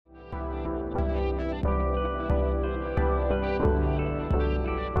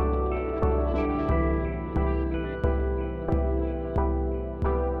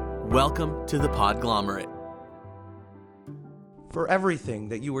Welcome to the Podglomerate. For everything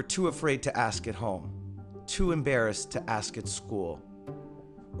that you were too afraid to ask at home, too embarrassed to ask at school,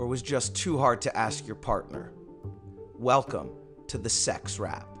 or was just too hard to ask your partner, welcome to the Sex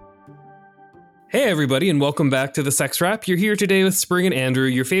Wrap. Hey everybody, and welcome back to the Sex Wrap. You're here today with Spring and Andrew,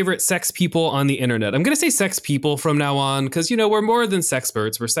 your favorite sex people on the internet. I'm going to say sex people from now on because, we're more than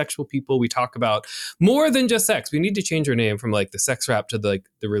sexperts. We're sexual people. We talk about more than just sex. We need to change our name from the Sex Wrap to the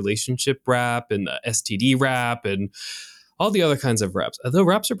relationship wrap and the STD wrap and all the other kinds of wraps. Although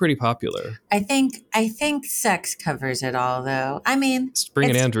wraps are pretty popular. I think sex covers it all, though. I mean, Spring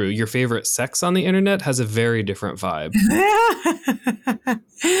and Andrew, your favorite sex on the internet has a very different vibe.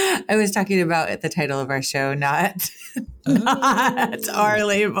 I was talking about the title of our show, not our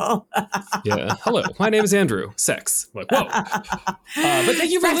label. Yeah. Hello, my name is Andrew. Sex. Whoa. But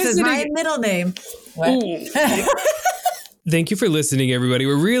thank you for Sex listening. Is my middle name. Thank you for listening, everybody.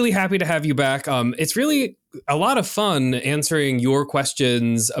 We're really happy to have you back. It's really a lot of fun answering your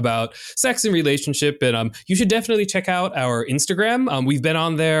questions about sex and relationship. And you should definitely check out our Instagram. We've been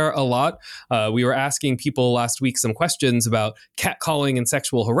on there a lot. We were asking people last week some questions about catcalling and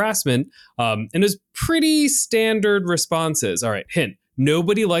sexual harassment. And it was pretty standard responses. All right, hint.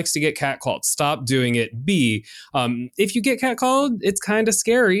 Nobody likes to get catcalled. Stop doing it. B, if you get catcalled, it's kind of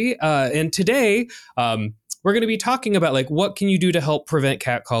scary. And today, we're going to be talking about what can you do to help prevent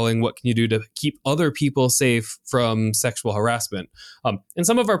catcalling? What can you do to keep other people safe from sexual harassment? In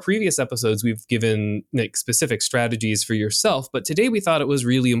some of our previous episodes, we've given specific strategies for yourself, but today we thought it was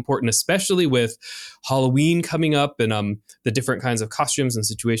really important, especially with Halloween coming up and the different kinds of costumes and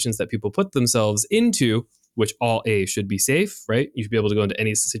situations that people put themselves into, which all should be safe, right? You should be able to go into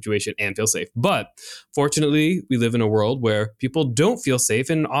any situation and feel safe. But fortunately, we live in a world where people don't feel safe,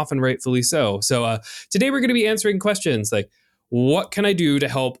 and often rightfully so. So today we're going to be answering questions like, what can I do to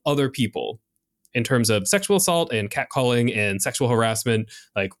help other people in terms of sexual assault and catcalling and sexual harassment?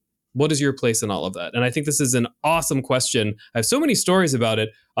 What is your place in all of that? And I think this is an awesome question. I have so many stories about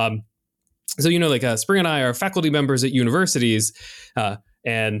it. Spring and I are faculty members at universities,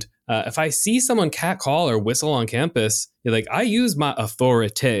 and if I see someone catcall or whistle on campus, I use my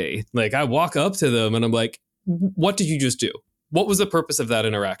authority. I walk up to them and I'm like, what did you just do? What was the purpose of that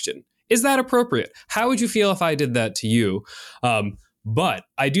interaction? Is that appropriate? How would you feel if I did that to you? But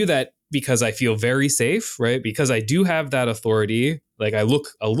I do that because I feel very safe, right? Because I do have that authority. I look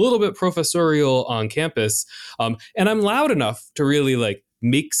a little bit professorial on campus, and I'm loud enough to really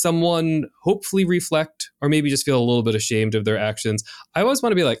make someone hopefully reflect or maybe just feel a little bit ashamed of their actions. I always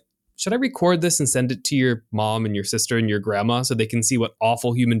want to be should I record this and send it to your mom and your sister and your grandma so they can see what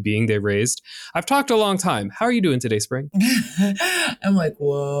awful human being they raised? I've talked a long time. How are you doing today, Spring? I'm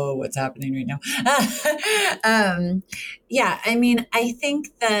whoa, what's happening right now? I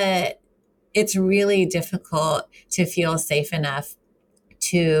think that it's really difficult to feel safe enough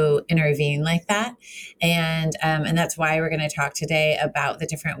to intervene like that. And that's why we're going to talk today about the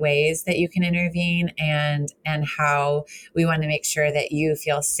different ways that you can intervene and how we want to make sure that you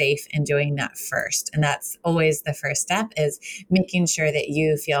feel safe in doing that first. And that's always the first step, is making sure that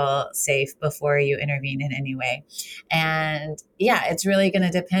you feel safe before you intervene in any way. And it's really going to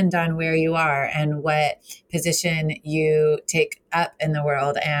depend on where you are and what position you take up in the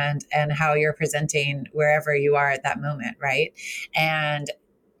world and how you're presenting wherever you are at that moment, right?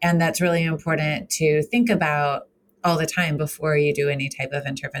 And that's really important to think about all the time before you do any type of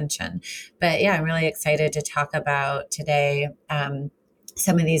intervention. But I'm really excited to talk about today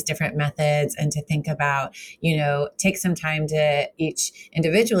some of these different methods and to think about, take some time to each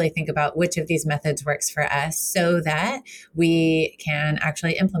individually think about which of these methods works for us so that we can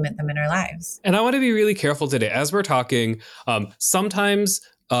actually implement them in our lives. And I want to be really careful today as we're talking. Sometimes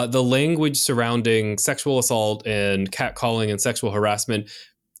the language surrounding sexual assault and catcalling and sexual harassment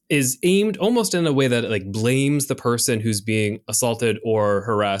is aimed almost in a way that blames the person who's being assaulted or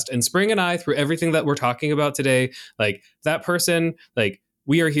harassed. And Spring and I, through everything that we're talking about today, that person,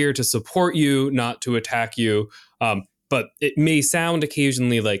 we are here to support you, not to attack you. But it may sound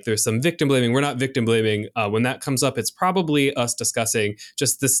occasionally like there's some victim blaming. We're not victim blaming. When that comes up, it's probably us discussing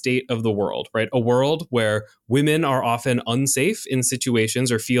just the state of the world, right? A world where women are often unsafe in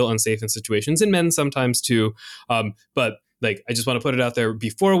situations or feel unsafe in situations, and men sometimes too. But I just want to put it out there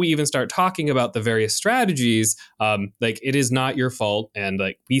before we even start talking about the various strategies. It is not your fault, and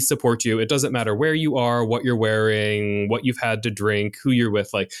we support you. It doesn't matter where you are, what you're wearing, what you've had to drink, who you're with.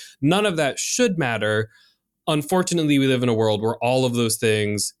 None of that should matter. Unfortunately, we live in a world where all of those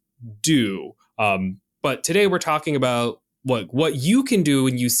things do. But today we're talking about what you can do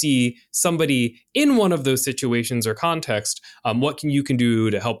when you see somebody in one of those situations or context. What you can do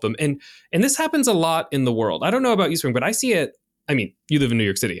to help them, and this happens a lot in the world. I don't know about you, Spring, but I see it. I mean, you live in New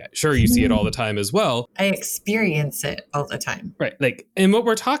York City. Sure, you see it all the time as well. I experience it all the time. Right. Like, and what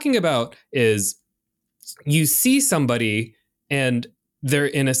we're talking about is you see somebody and they're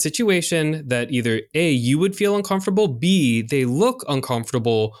in a situation that either A, you would feel uncomfortable, B, they look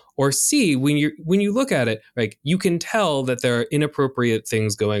uncomfortable, or C, when you look at it, like, you can tell that there are inappropriate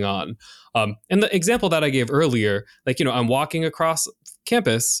things going on. And the example that I gave earlier, like, I'm walking across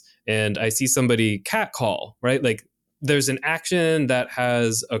campus and I see somebody catcall, right? Like, there's an action that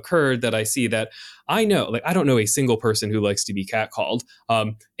has occurred that I see that I know, like, I don't know a single person who likes to be catcalled.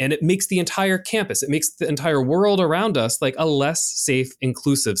 And it makes the entire campus, it makes the entire world around us like a less safe,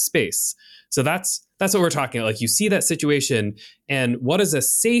 inclusive space. So that's what we're talking about. Like, you see that situation, and what is a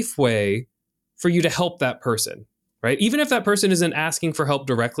safe way for you to help that person, right? Even if that person isn't asking for help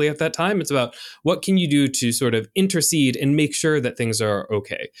directly at that time, it's about what can you do to sort of intercede and make sure that things are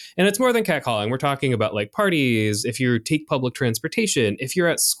okay. And it's more than catcalling. We're talking about like parties, if you take public transportation, if you're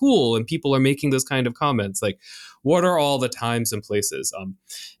at school and people are making those kind of comments, like, what are all the times and places?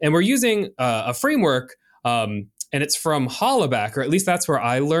 And we're using a framework, and it's from Hollaback, or at least that's where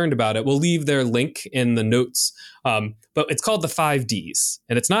I learned about it. We'll leave their link in the notes. But it's called the 5 Ds.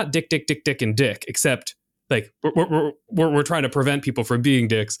 And it's not dick, dick, dick, dick, and dick, except like we're trying to prevent people from being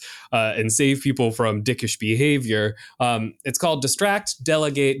dicks and save people from dickish behavior. It's called distract,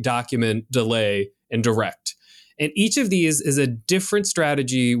 delegate, document, delay, and direct. And each of these is a different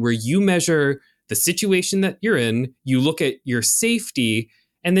strategy where you measure the situation that you're in, you look at your safety,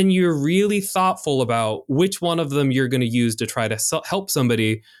 and then you're really thoughtful about which one of them you're going to use to try to help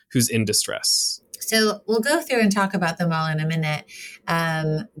somebody who's in distress. So we'll go through and talk about them all in a minute.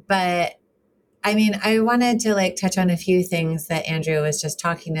 But I mean, I wanted to like touch on a few things that Andrew was just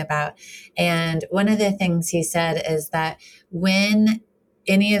talking about. And one of the things he said is that when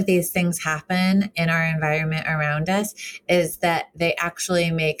any of these things happen in our environment around us, is that they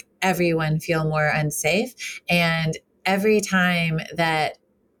actually make everyone feel more unsafe. And every time that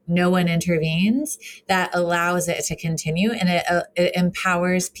no one intervenes, that allows it to continue, and it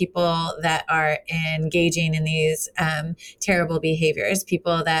empowers people that are engaging in these terrible behaviors,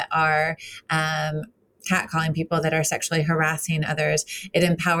 people that are catcalling, people that are sexually harassing others. It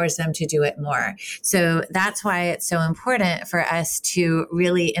empowers them to do it more. So that's why it's so important for us to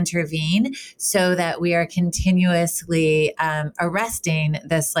really intervene, so that we are continuously arresting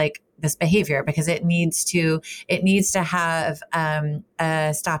this behavior, because it needs to have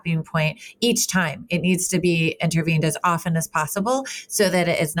a stopping point each time. It needs to be intervened as often as possible so that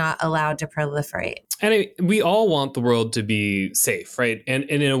it is not allowed to proliferate. And we all want the world to be safe, right? And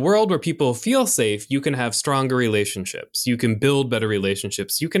in a world where people feel safe, you can have stronger relationships. You can build better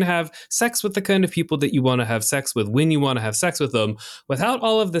relationships. You can have sex with the kind of people that you want to have sex with when you want to have sex with them, without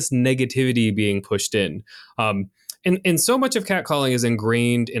all of this negativity being pushed in. And so much of catcalling is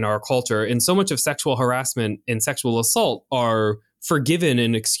ingrained in our culture, and so much of sexual harassment and sexual assault are forgiven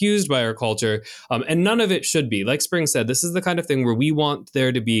and excused by our culture. And none of it should be. Like Spring said, this is the kind of thing where we want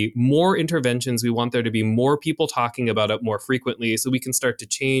there to be more interventions. We want there to be more people talking about it more frequently, so we can start to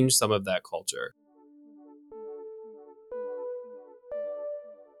change some of that culture.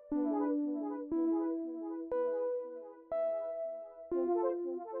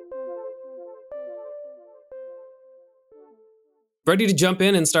 Ready to jump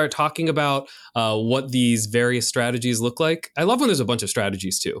in and start talking about what these various strategies look like? I love when there's a bunch of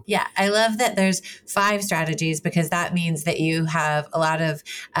strategies too. Yeah, I love that there's 5 strategies, because that means that you have a lot of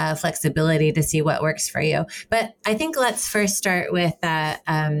flexibility to see what works for you. But I think let's first start with that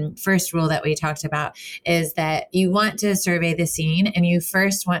first rule that we talked about, is that you want to survey the scene, and you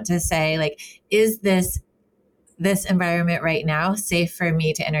first want to say, like, is this environment right now safe for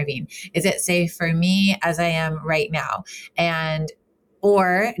me to intervene? Is it safe for me as I am right now?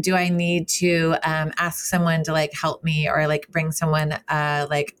 Or do I need to ask someone to like help me, or like bring someone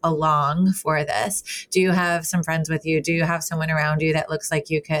like along for this? Do you have some friends with you? Do you have someone around you that looks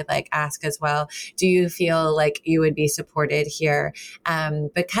like you could like ask as well? Do you feel like you would be supported here?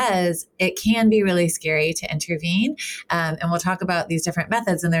 Because it can be really scary to intervene. And we'll talk about these different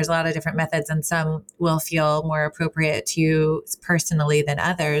methods, and there's a lot of different methods, and some will feel more appropriate to you personally than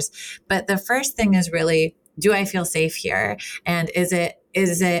others. But the first thing is really, do I feel safe here? And is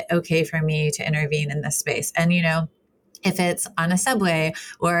it okay for me to intervene in this space? And, if it's on a subway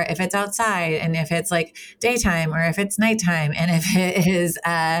or if it's outside and if it's like daytime or if it's nighttime and if it is,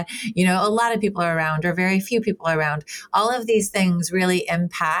 a lot of people are around or very few people are around, all of these things really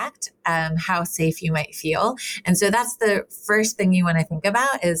impact how safe you might feel. And so that's the first thing you want to think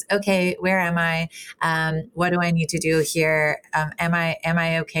about is, okay, where am I? What do I need to do here? Am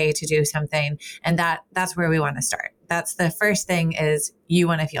I okay to do something? And that's where we want to start. That's the first thing is you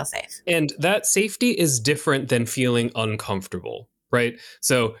want to feel safe. And that safety is different than feeling uncomfortable, right?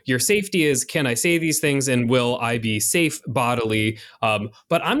 So your safety is, can I say these things and will I be safe bodily?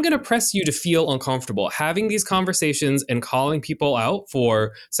 But I'm going to press you to feel uncomfortable. Having these conversations and calling people out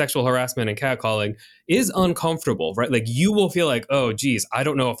for sexual harassment and catcalling is uncomfortable, right? Like you will feel like, oh, geez, I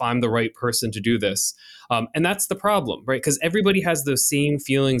don't know if I'm the right person to do this. And that's the problem, right? Because everybody has those same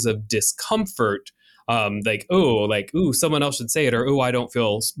feelings of discomfort. Someone else should say it, or, I don't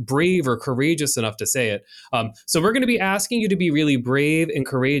feel brave or courageous enough to say it. So we're going to be asking you to be really brave and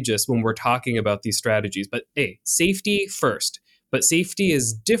courageous when we're talking about these strategies. But hey, safety first. But safety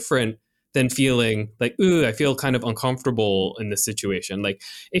is different than feeling like, I feel kind of uncomfortable in this situation. Like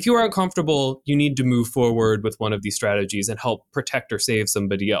if you are uncomfortable, you need to move forward with one of these strategies and help protect or save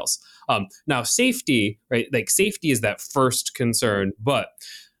somebody else. Now, safety, right? Like safety is that first concern, but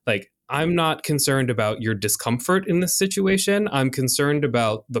like, I'm not concerned about your discomfort in this situation. I'm concerned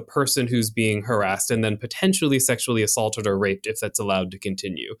about the person who's being harassed and then potentially sexually assaulted or raped if that's allowed to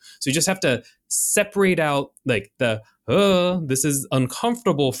continue. So you just have to separate out like this is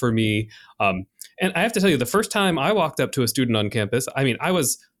uncomfortable for me. And I have to tell you, the first time I walked up to a student on campus, I mean, I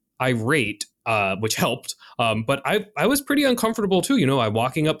was irate, which helped. But I was pretty uncomfortable too, I'm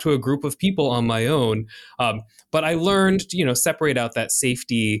walking up to a group of people on my own. But I learned, separate out that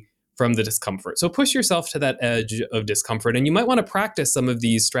safety from the discomfort. So push yourself to that edge of discomfort. And you might want to practice some of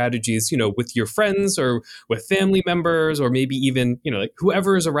these strategies, with your friends or with family members, or maybe even, like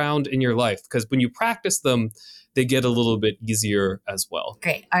whoever is around in your life. Because when you practice them, they get a little bit easier as well.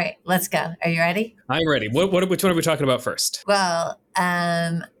 Great. All right, let's go. Are you ready? I'm ready. Which one are we talking about first? Well,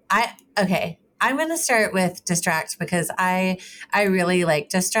 I'm going to start with distract because I really like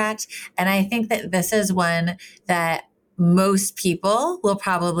distract. And I think that this is one that most people will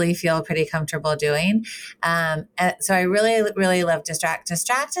probably feel pretty comfortable doing. So I really, really love distract.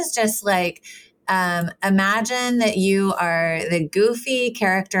 Distract is just like, imagine that you are the goofy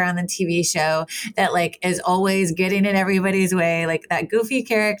character on the TV show that like is always getting in everybody's way, like that goofy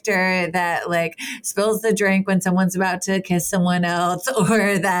character that like spills the drink when someone's about to kiss someone else,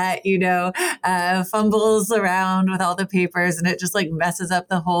 or that, fumbles around with all the papers and it just like messes up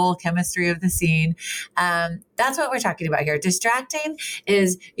the whole chemistry of the scene. That's what we're talking about here. Distracting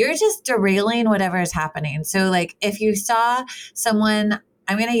is you're just derailing whatever is happening. So like if you saw someone,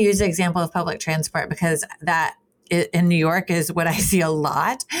 I'm going to use the example of public transport because that in New York is what I see a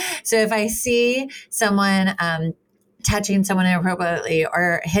lot. So if I see someone touching someone inappropriately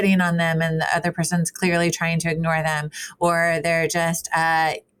or hitting on them and the other person's clearly trying to ignore them, or they're just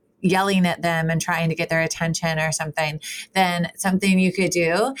yelling at them and trying to get their attention or something, then something you could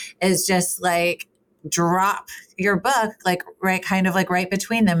do is just like drop your book, like right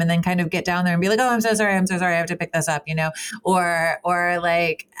between them, and then kind of get down there and be like, oh, I'm so sorry, I have to pick this up, or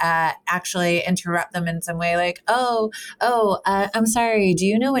actually interrupt them in some way, like, I'm sorry, do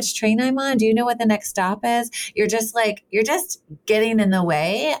you know which train I'm on? Do you know what the next stop is? You're just getting in the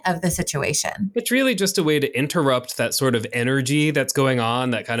way of the situation. It's really just a way to interrupt that sort of energy that's going on,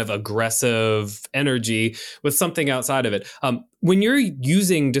 that kind of aggressive energy, with something outside of it. When you're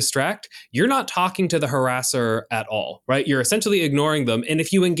using distract, you're not talking to the harasser at all, right? You're essentially ignoring them. And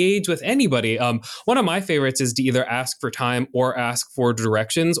if you engage with anybody, one of my favorites is to either ask for time or ask for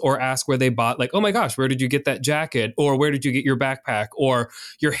directions or ask where they bought, like, oh my gosh, where did you get that jacket? Or where did you get your backpack? Or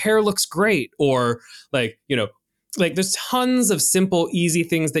your hair looks great. Or like there's tons of simple, easy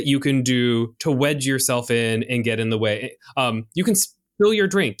things that you can do to wedge yourself in and get in the way. You can spill your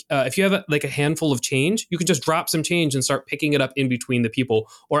drink. If you have a handful of change, you can just drop some change and start picking it up in between the people,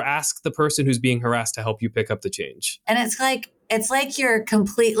 or ask the person who's being harassed to help you pick up the change. And it's like you're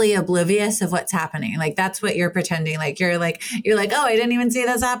completely oblivious of what's happening. Like that's what you're pretending. Like you're like, oh, I didn't even see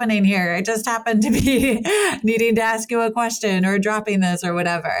this happening here. I just happened to be needing to ask you a question or dropping this or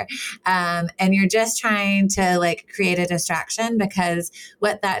whatever. And you're just trying to like create a distraction, because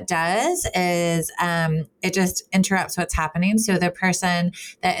what that does is it just interrupts what's happening. So the person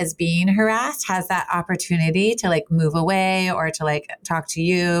that is being harassed has that opportunity to like move away, or to like talk to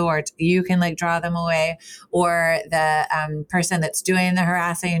you, or you can like draw them away, or the person that's doing the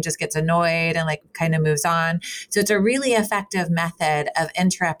harassing just gets annoyed and like kind of moves on. So it's a really effective method of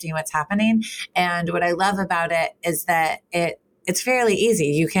interrupting what's happening. And what I love about it is that it's fairly easy.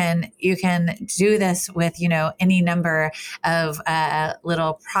 You can do this with, any number of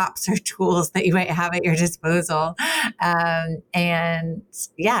little props or tools that you might have at your disposal. And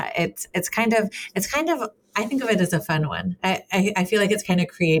yeah, it's kind of, I think of it as a fun one. I feel like it's kind of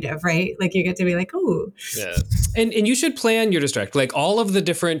creative, right? Like you get to be like, ooh. Yeah. And you should plan your distract. Like all of the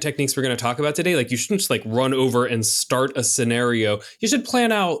different techniques we're going to talk about today, like you shouldn't just like run over and start a scenario. You should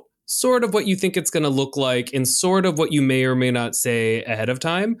plan out sort of what you think it's going to look like and sort of what you may or may not say ahead of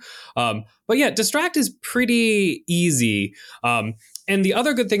time. But yeah, distract is pretty easy. And the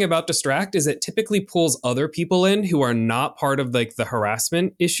other good thing about distract is it typically pulls other people in who are not part of like the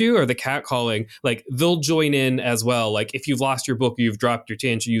harassment issue or the catcalling. Like they'll join in as well. Like if you've lost your book, or you've dropped your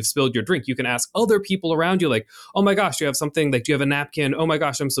change, or you've spilled your drink, you can ask other people around you like, oh my gosh, you have something, like do you have a napkin? Oh my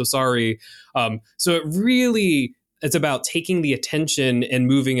gosh, I'm so sorry. So it really, it's about taking the attention and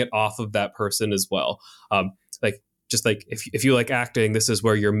moving it off of that person as well. Like just like if you like acting, this is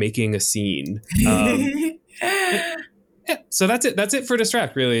where you're making a scene. Yeah, so that's it. That's it for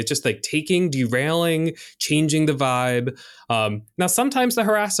distract, really. It's just like derailing, changing the vibe. Now, sometimes the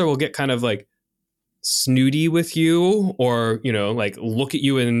harasser will get kind of like snooty with you, or, like look at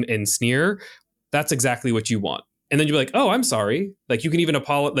you and sneer. That's exactly what you want. And then you'll be like, oh, I'm sorry. Like you can even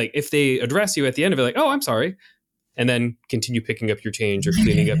apologize. Like if they address you at the end of it, like, oh, I'm sorry. And then continue picking up your change or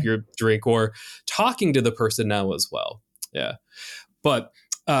cleaning up your drink or talking to the person now as well. Yeah. But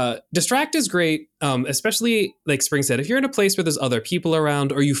distract is great, especially like Spring said, if you're in a place where there's other people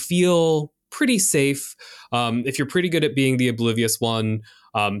around or you feel pretty safe, if you're pretty good at being the oblivious one,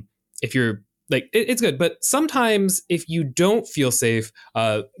 if you're like, it's good. But sometimes if you don't feel safe,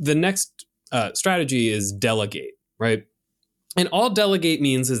 the next strategy is delegate, right? And all delegate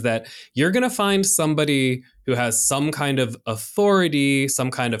means is that you're going to find somebody who has some kind of authority,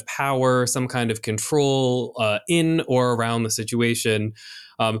 some kind of power, some kind of control in or around the situation,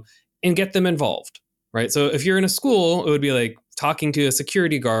 and get them involved, right? So if you're in a school, it would be like talking to a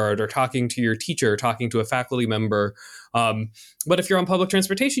security guard or talking to your teacher, talking to a faculty member. But if you're on public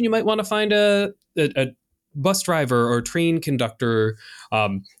transportation, you might want to find a bus driver or train conductor.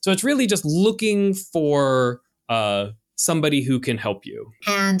 So it's really just looking for somebody who can help you.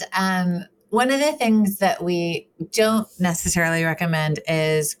 And one of the things that we don't necessarily recommend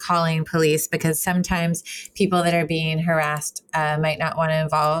is calling police, because sometimes people that are being harassed might not want to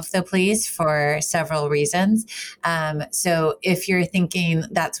involve the police for several reasons. So if you're thinking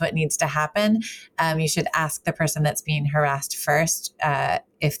that's what needs to happen, you should ask the person that's being harassed first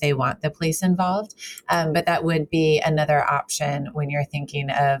if they want the police involved. But that would be another option when you're thinking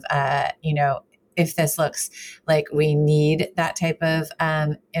of, if this looks like we need that type of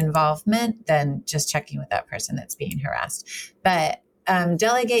involvement, then just checking with that person that's being harassed. But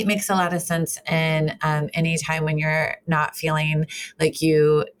delegate makes a lot of sense in any time when you're not feeling like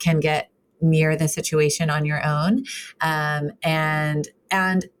you can get near the situation on your own. And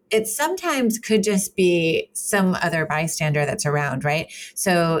it sometimes could just be some other bystander that's around, right?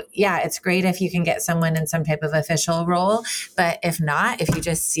 So yeah, it's great if you can get someone in some type of official role, but if not, if you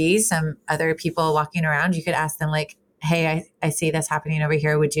just see some other people walking around, you could ask them like, hey, I see this happening over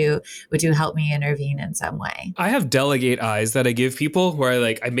here. Would you help me intervene in some way? I have delegate eyes that I give people where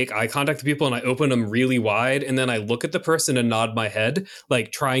I make eye contact with people and I open them really wide. And then I look at the person and nod my head,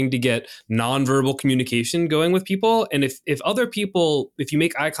 like trying to get nonverbal communication going with people. And if you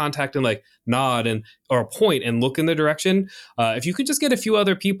make eye contact and like nod or point and look in the direction, if you could just get a few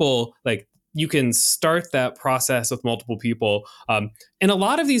other people, like you can start that process with multiple people. And a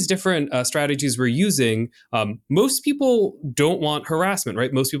lot of these different strategies we're using, most people don't want harassment,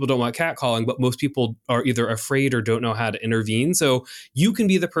 right? Most people don't want catcalling, but most people are either afraid or don't know how to intervene. So you can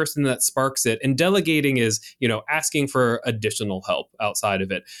be the person that sparks it. And delegating is, asking for additional help outside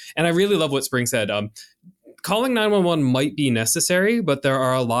of it. And I really love what Spring said. Calling 911 might be necessary, but there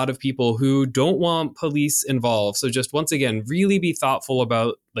are a lot of people who don't want police involved. So just once again, really be thoughtful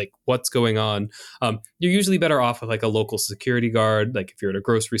about like what's going on. You're usually better off with like a local security guard, like if you're at a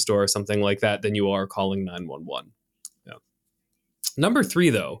grocery store or something like that, than you are calling 911. Yeah. Number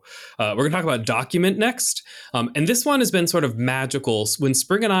 3, though, we're going to talk about document next. And this one has been sort of magical. When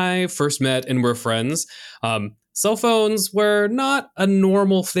Spring and I first met and were friends, cell phones were not a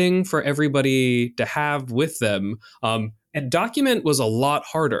normal thing for everybody to have with them. And document was a lot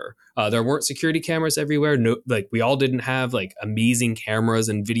harder. There weren't security cameras everywhere. No, like we all didn't have like amazing cameras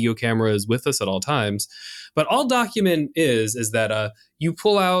and video cameras with us at all times. But all document is that you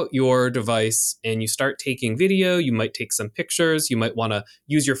pull out your device and you start taking video. You might take some pictures. You might want to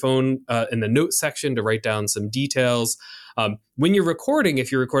use your phone in the notes section to write down some details. When you're recording,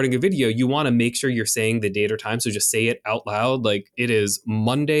 if you're recording a video, you want to make sure you're saying the date or time. So just say it out loud. Like it is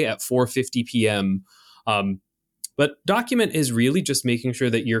Monday at 4:50 p.m. But document is really just making sure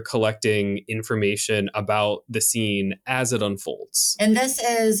that you're collecting information about the scene as it unfolds. And this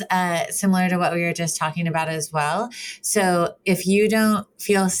is similar to what we were just talking about as well. So if you don't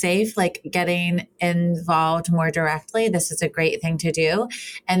feel safe, like getting involved more directly, this is a great thing to do.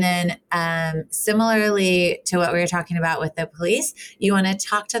 And then similarly to what we were talking about with the police, you want to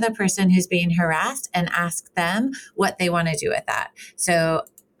talk to the person who's being harassed and ask them what they want to do with that. So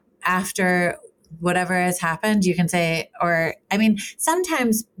after whatever has happened, you can say, or I mean,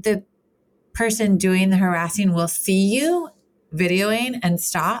 sometimes the person doing the harassing will see you videoing and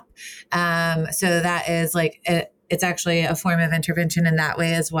stop. So that is like, it's actually a form of intervention in that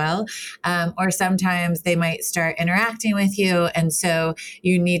way as well. Or sometimes they might start interacting with you. And so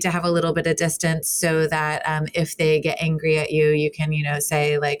you need to have a little bit of distance so that if they get angry at you, you can,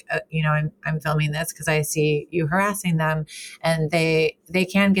 say like, I'm filming this because I see you harassing them, and they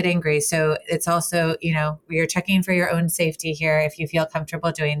can get angry. So it's also, you're checking for your own safety here if you feel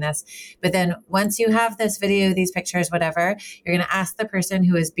comfortable doing this. But then once you have this video, these pictures, whatever, you're going to ask the person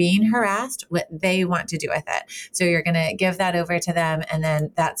who is being harassed what they want to do with it. So you're going to give that over to them, and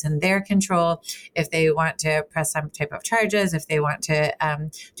then that's in their control. If they want to press some type of charges, if they want to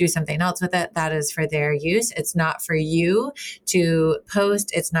do something else with it, that is for their use. It's not for you to post.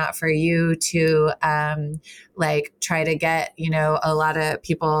 It's not for you to try to get, a lot of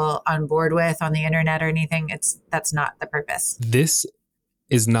people on board with on the internet or anything. That's not the purpose. This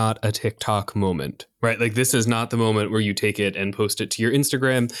is not a TikTok moment, right? Like this is not the moment where you take it and post it to your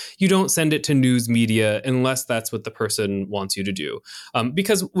Instagram. You don't send it to news media unless that's what the person wants you to do.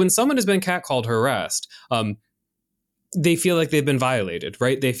 Because when someone has been catcalled, harassed, they feel like they've been violated,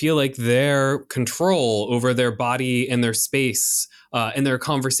 right? They feel like their control over their body and their space and their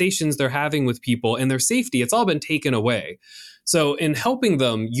conversations they're having with people and their safety, it's all been taken away. So in helping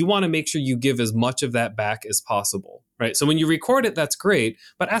them, you want to make sure you give as much of that back as possible, right? So when you record it, that's great,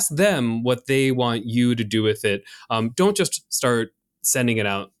 but ask them what they want you to do with it. Don't just start sending it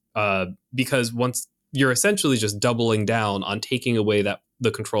out because once you're essentially just doubling down on taking away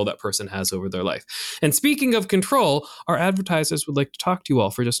the control that person has over their life. And speaking of control, our advertisers would like to talk to you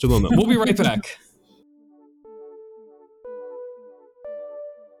all for just a moment. We'll be right back.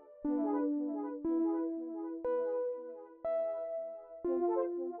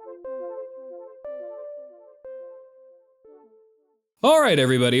 All right,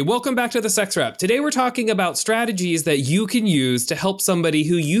 everybody, welcome back to the Sex Wrap. Today we're talking about strategies that you can use to help somebody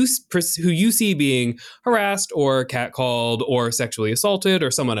who you see being harassed or catcalled or sexually assaulted, or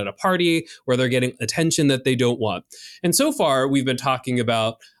someone at a party where they're getting attention that they don't want. And so far, we've been talking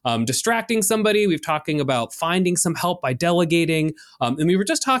about distracting somebody. We've talking about finding some help by delegating. And we were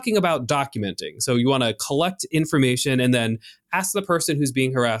just talking about documenting. So you want to collect information and then ask the person who's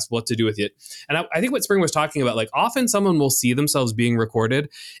being harassed what to do with it. And I think what Spring was talking about, like often someone will see themselves being recorded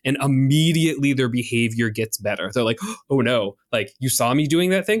and immediately their behavior gets better. They're like, oh no, like you saw me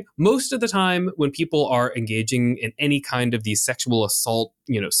doing that thing. Most of the time when people are engaging in any kind of these sexual assault,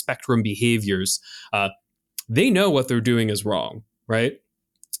 spectrum behaviors, they know what they're doing is wrong, right?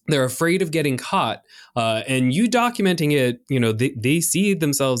 They're afraid of getting caught, and you documenting it, they see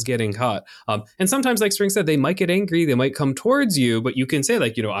themselves getting caught. And sometimes, like Spring said, they might get angry. They might come towards you, but you can say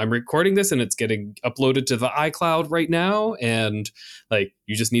like, I'm recording this and it's getting uploaded to the iCloud right now. And like,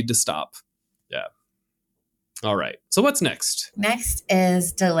 you just need to stop. Yeah. All right. So what's next? Next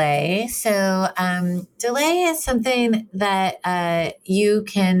is delay. So delay is something that you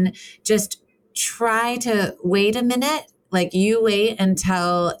can just try to wait a minute. Like you wait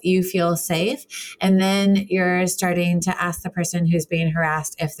until you feel safe, and then you're starting to ask the person who's being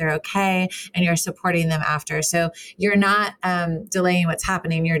harassed if they're okay, and you're supporting them after. So you're not delaying what's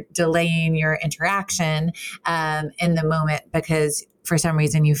happening, you're delaying your interaction in the moment because for some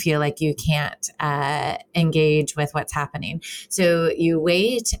reason you feel like you can't engage with what's happening. So you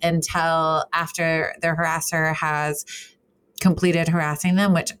wait until after the harasser has completed harassing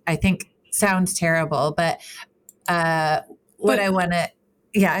them, which I think sounds terrible, but I want to,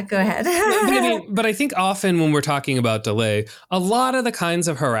 yeah, go ahead. but I think often when we're talking about delay, a lot of the kinds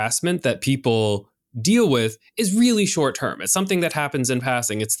of harassment that people deal with is really short term. It's something that happens in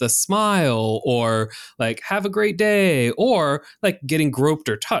passing. It's the smile, or like, have a great day, or like getting groped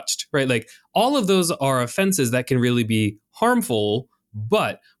or touched, right? Like, all of those are offenses that can really be harmful,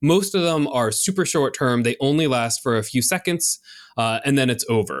 but most of them are super short term. They only last for a few seconds, and then it's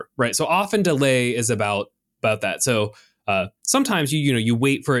over, right? So often delay is about that. So sometimes you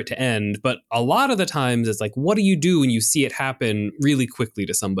wait for it to end, but a lot of the times it's like, what do you do when you see it happen really quickly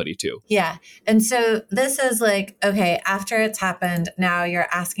to somebody too? Yeah. And so this is like, okay, after it's happened, now you're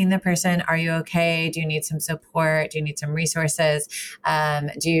asking the person, are you okay? Do you need some support? Do you need some resources?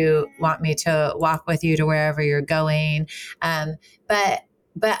 Do you want me to walk with you to wherever you're going?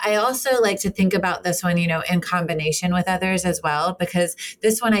 But I also like to think about this one, in combination with others as well, because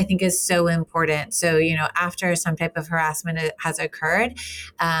this one I think is so important. So, after some type of harassment has occurred,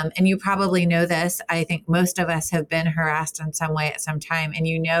 and you probably know this, I think most of us have been harassed in some way at some time. And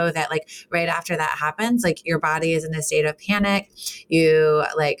that like right after that happens, like your body is in a state of panic. You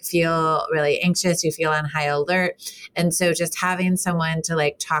like feel really anxious. You feel on high alert. And so just having someone to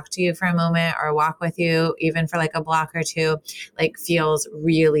like talk to you for a moment or walk with you, even for like a block or two, like feels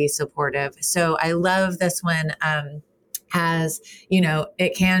really supportive. So I love this one, as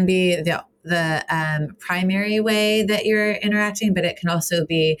it can be the primary way that you're interacting, but it can also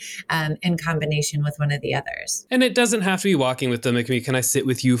be in combination with one of the others. And it doesn't have to be walking with them. It can be, can I sit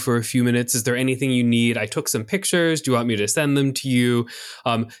with you for a few minutes? Is there anything you need? I took some pictures. Do you want me to send them to you?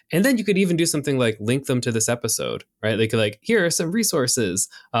 And then you could even do something like link them to this episode, right? They could like, here are some resources.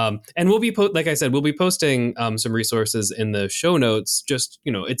 And we'll be, like I said, we'll be posting some resources in the show notes. Just,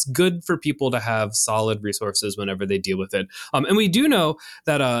 it's good for people to have solid resources whenever they deal with it. And we do know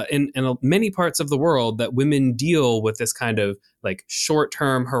that in many parts of the world that women deal with this kind of like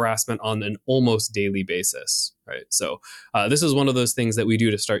short-term harassment on an almost daily basis, right? So this is one of those things that we do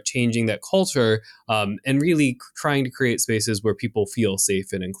to start changing that culture, and really trying to create spaces where people feel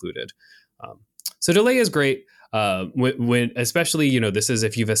safe and included. So delay is great. When especially, this is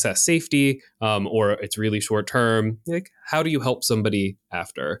if you've assessed safety, or it's really short term, like how do you help somebody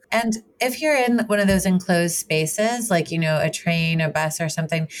after? And if you're in one of those enclosed spaces, like, a train, a bus or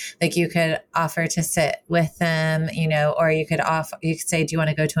something, like you could offer to sit with them, or you could say, do you want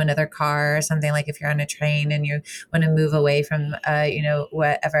to go to another car or something, like if you're on a train and you want to move away from,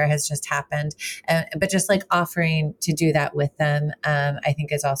 whatever has just happened. But just like offering to do that with them, I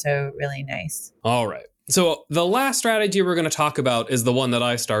think is also really nice. All right. So the last strategy we're going to talk about is the one that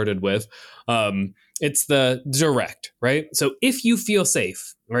I started with. It's the direct, right? So if you feel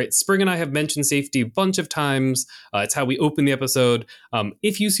safe, right? Spring and I have mentioned safety a bunch of times. It's how we open the episode.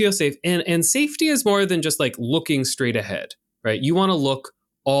 If you feel safe, and safety is more than just like looking straight ahead, right? You want to look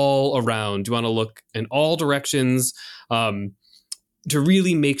all around. You want to look in all directions. To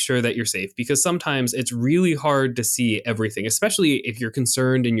really make sure that you're safe, because sometimes it's really hard to see everything, especially if you're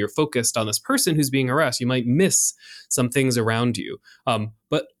concerned and you're focused on this person who's being harassed. You might miss some things around you.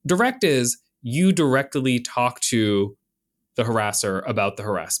 But direct is you directly talk to the harasser about the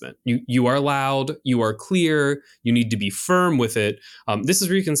harassment. You are loud, you are clear, you need to be firm with it. This is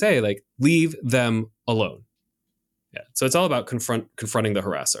where you can say, like, leave them alone. Yeah. So it's all about confronting the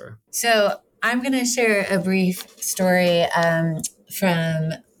harasser. So I'm going to share a brief story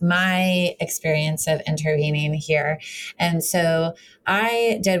from my experience of intervening here. And so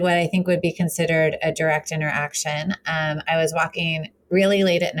I did what I think would be considered a direct interaction. I was walking really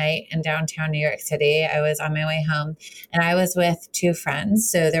late at night in downtown New York City. I was on my way home and I was with two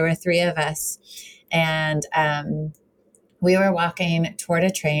friends. So there were three of us. And we were walking toward a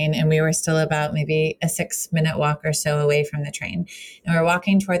train, and we were still about maybe a 6-minute walk or so away from the train. And we're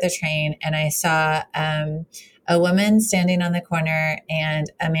walking toward the train, and I saw a woman standing on the corner,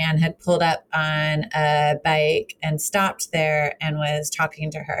 and a man had pulled up on a bike and stopped there and was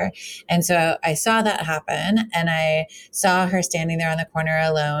talking to her. And so I saw that happen, and I saw her standing there on the corner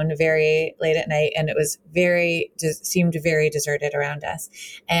alone, very late at night, and it was seemed very deserted around us.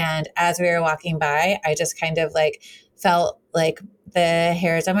 And as we were walking by, I just kind of like felt like the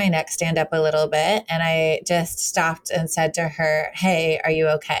hairs on my neck stand up a little bit. And I just stopped and said to her, "Hey, are you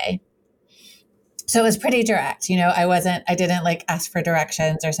okay?" So it was pretty direct. I didn't like ask for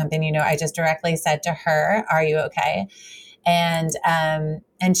directions or something, I just directly said to her, "Are you okay?" And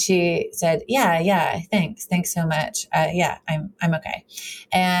she said, yeah, thanks so much. Yeah, I'm okay.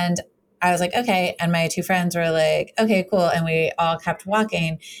 And I was like, okay. And my two friends were like, okay, cool. And we all kept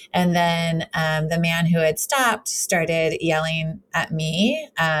walking. And then the man who had stopped started yelling at me,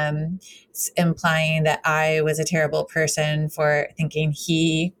 implying that I was a terrible person for thinking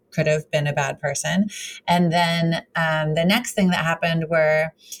he could have been a bad person. And then the next thing that happened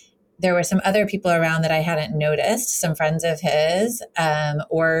were there were some other people around that I hadn't noticed, some friends of his,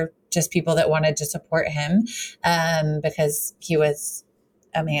 or just people that wanted to support him, because he was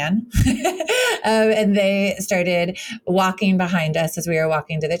a man. And they started walking behind us as we were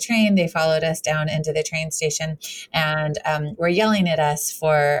walking to the train. They followed us down into the train station and were yelling at us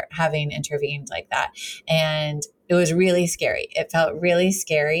for having intervened like that. And it was really scary. It felt really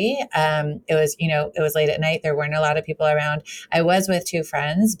scary. It was late at night. There weren't a lot of people around. I was with two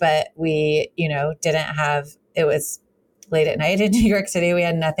friends, but we, it was late at night in New York City. We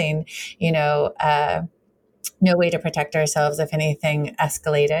had nothing, no way to protect ourselves if anything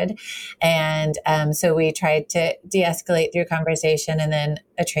escalated. And so we tried to de-escalate through conversation, and then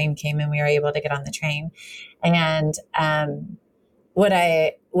a train came and we were able to get on the train. And what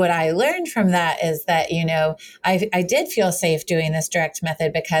I learned from that is that, I did feel safe doing this direct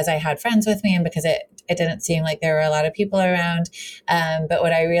method because I had friends with me and because it didn't seem like there were a lot of people around. But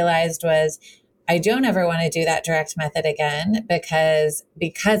what I realized was I don't ever want to do that direct method again because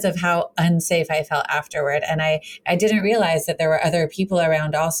of how unsafe I felt afterward. And I didn't realize that there were other people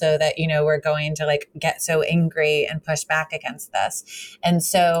around also that, were going to get so angry and push back against this. And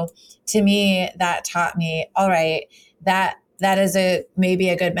so to me, that taught me, all right, that is maybe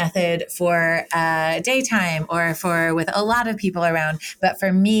a good method for daytime or for with a lot of people around. But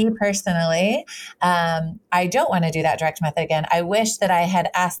for me personally, I don't want to do that direct method again. I wish that I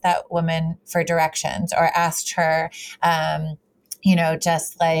had asked that woman for directions or asked her,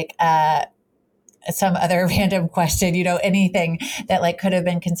 just like some other random question, anything that could have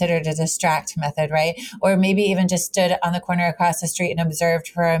been considered a distract method, right? Or maybe even just stood on the corner across the street and observed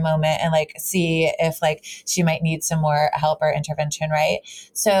for a moment and see if she might need some more help or intervention, right?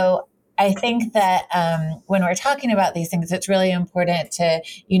 So I think that when we're talking about these things, it's really important to,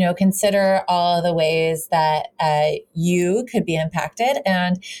 consider all the ways that you could be impacted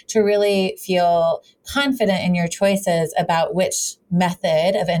and to really feel confident in your choices about which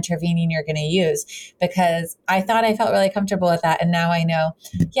method of intervening you're going to use. Because I thought I felt really comfortable with that. And now I know,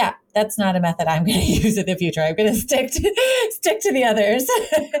 that's not a method I'm going to use in the future. I'm going to stick to the others.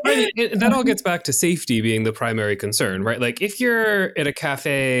 Right. That all gets back to safety being the primary concern, right? If you're at a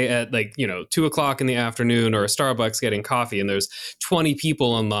cafe at 2:00 in the afternoon or a Starbucks getting coffee and there's 20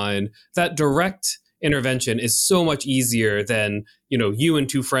 people online, that direct intervention is so much easier than, you and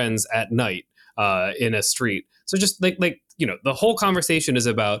two friends at night in a street. So just the whole conversation is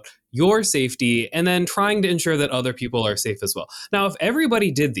about your safety and then trying to ensure that other people are safe as well. Now, if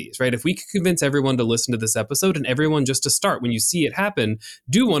everybody did these, right, if we could convince everyone to listen to this episode and everyone just to start, when you see it happen,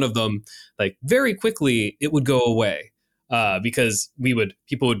 do one of them, very quickly, it would go away. Because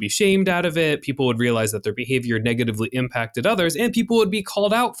people would be shamed out of it. People would realize that their behavior negatively impacted others and people would be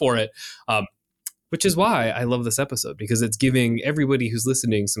called out for it. Which is why I love this episode, because it's giving everybody who's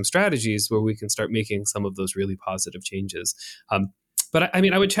listening some strategies where we can start making some of those really positive changes. But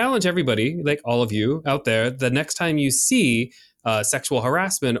I would challenge everybody, all of you out there, the next time you see sexual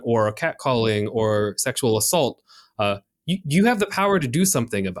harassment or catcalling or sexual assault, you have the power to do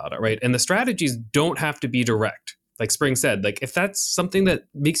something about it, right? And the strategies don't have to be direct. Like Spring said, if that's something that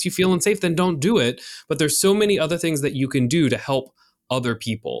makes you feel unsafe, then don't do it. But there's so many other things that you can do to help other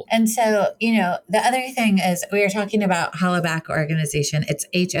people. And so, the other thing is we were talking about Hollaback organization. It's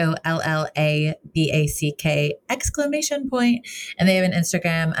HOLLABACK ! And they have an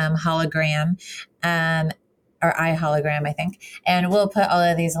Instagram hologram, or iHologram, I think. And we'll put all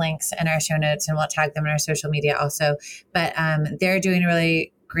of these links in our show notes and we'll tag them in our social media also. But they're doing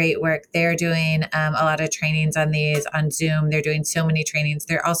really great work. They're doing a lot of trainings on these on Zoom. They're doing so many trainings.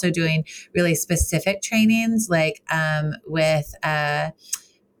 They're also doing really specific trainings with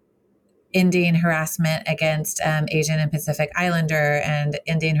ending harassment against Asian and Pacific Islander and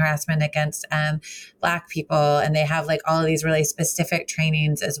ending harassment against Black people. And they have all of these really specific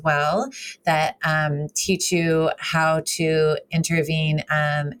trainings as well that teach you how to intervene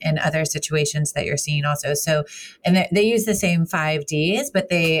in other situations that you're seeing also. So, and they use the same 5 Ds, but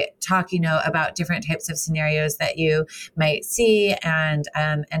they talk, about different types of scenarios that you might see and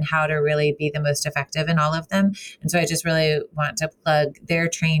how to really be the most effective in all of them. And so I just really want to plug their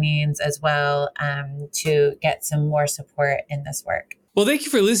trainings as well to get some more support in this work. Well, thank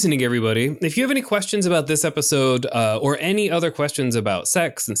you for listening, everybody. If you have any questions about this episode or any other questions about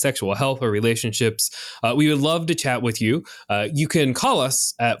sex and sexual health or relationships, we would love to chat with you. You can call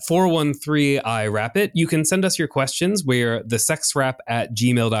us at 413-I-RAP-IT. You can send us your questions. We're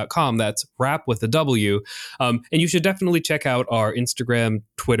thesexwrap@gmail.com. That's rap with a W. And you should definitely check out our Instagram,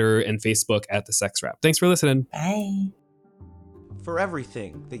 Twitter, and Facebook at The Sex Wrap. Thanks for listening. Bye. For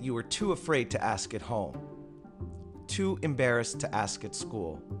everything that you were too afraid to ask at home, too embarrassed to ask at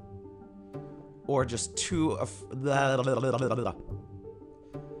school, or just too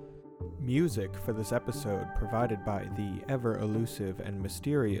Music for this episode provided by the ever-elusive and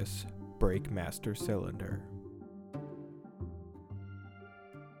mysterious Breakmaster Cylinder.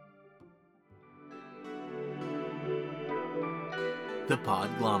 The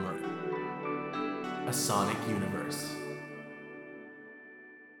Podglomerate. A sonic universe.